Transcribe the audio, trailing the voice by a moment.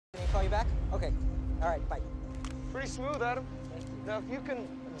back? Okay. All right, bye. Pretty smooth, Adam. Now, if you can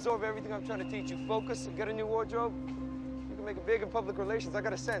absorb everything I'm trying to teach you, focus and get a new wardrobe, you can make it big in public relations. I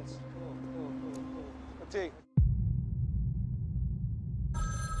got a sense. I'll tell you.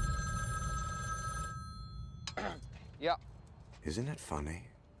 Yeah. Isn't it funny?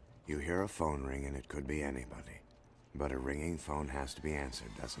 You hear a phone ring and it could be anybody. But a ringing phone has to be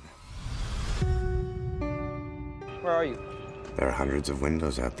answered, doesn't it? Where are you? There are hundreds of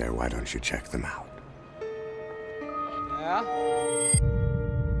windows out there. Why don't you check them out? Yeah?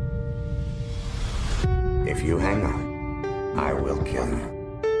 If you hang on, I will kill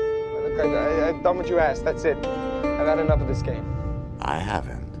you. Look, I've done what you asked. That's it. I've had enough of this game. I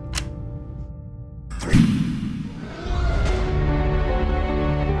haven't.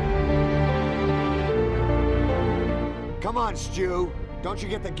 Come on, Stu. Don't you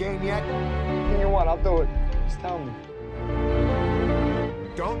get the game yet? Anything you want, I'll do it. Just tell me.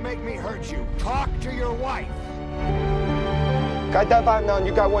 Don't make me hurt you. Talk to your wife. Got that vibe now, and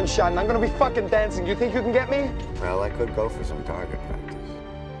you got one shot, and I'm gonna be fucking dancing. You think you can get me? Well, I could go for some target practice.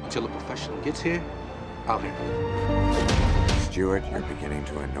 Until a professional gets here, I'll handle it. Stuart, you're beginning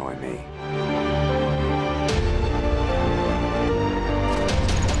to annoy me.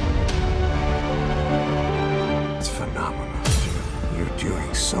 It's phenomenal, Stuart. You're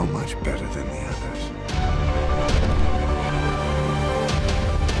doing so much better than the others.